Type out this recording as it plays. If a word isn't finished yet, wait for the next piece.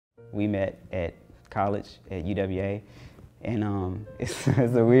We met at college at UWA, and it's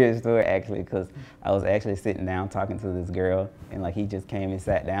a weird story actually, because I was actually sitting down talking to this girl, and like he just came and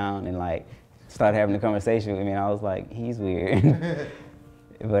sat down and like started having a conversation with me, and I was like, he's weird.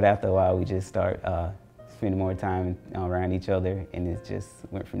 But after a while, we just start spending more time around each other, and it just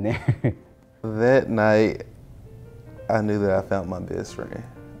went from there. That night, I knew that I found my best friend.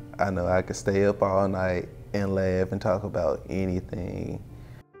 I know I could stay up all night and laugh and talk about anything.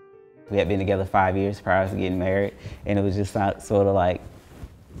 We had been together 5 years prior to getting married, and it was just sort of like,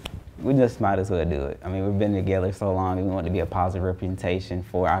 we just might as well do it. I mean, we've been together so long, and we want to be a positive representation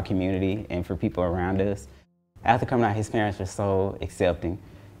for our community and for people around us. After coming out, his parents were so accepting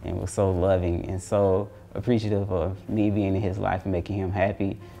and were so loving and so appreciative of me being in his life and making him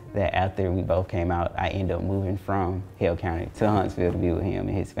happy, that after we both came out, I ended up moving from Hale County to Huntsville to be with him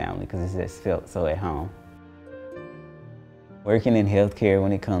and his family, because it just felt so at home. Working in healthcare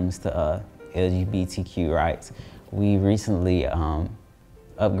when it comes to LGBTQ rights, we recently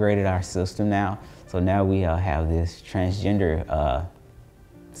upgraded our system now. So now we have this transgender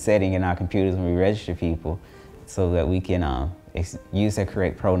setting in our computers when we register people, so that we can use their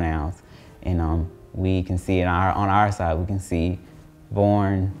correct pronouns. And we can see on our side, we can see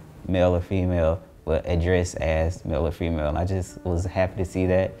born male or female, but addressed as male or female. And I just was happy to see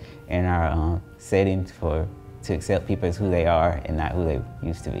that in our setting to accept people as who they are and not who they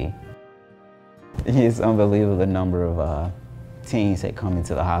used to be. It's unbelievable the number of teens that come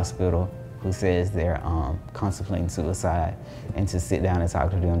into the hospital who says they're contemplating suicide, and to sit down and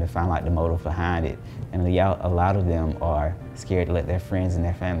talk to them to find out the motive behind it. And a lot of them are scared to let their friends and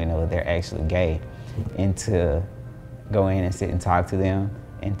their family know that they're actually gay, and to go in and sit and talk to them,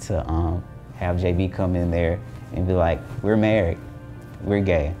 and to have JB come in there and be like, we're married, we're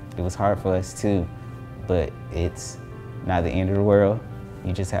gay. It was hard for us too, but it's not the end of the world.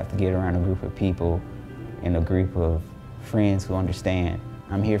 You just have to get around a group of people and a group of friends who understand.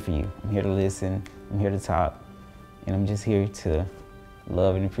 I'm here for you. I'm here to listen. I'm here to talk. And I'm just here to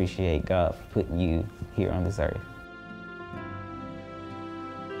love and appreciate God for putting you here on this earth.